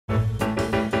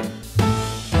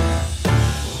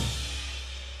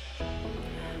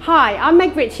Hi, I'm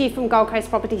Meg Ritchie from Gold Coast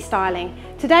Property Styling.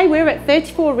 Today we're at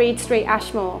 34 Reed Street,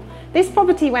 Ashmore. This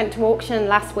property went to auction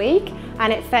last week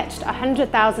and it fetched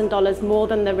 $100,000 more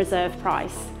than the reserve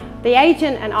price. The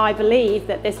agent and I believe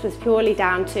that this was purely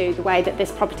down to the way that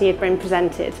this property had been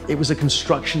presented. It was a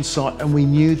construction site and we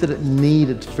knew that it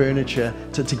needed furniture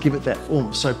to give it that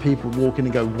oomph so people walk in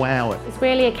and go, wow. It's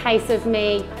really a case of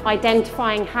me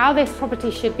identifying how this property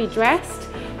should be dressed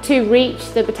to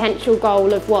reach the potential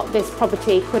goal of what this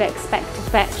property could expect to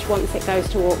fetch once it goes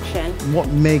to auction. What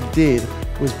Meg did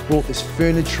was brought this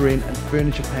furniture in, and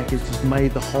furniture package just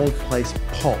made the whole place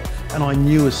pop. And I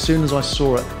knew as soon as I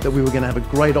saw it that we were going to have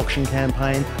a great auction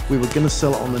campaign, we were going to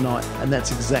sell it on the night, and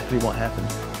that's exactly what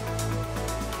happened.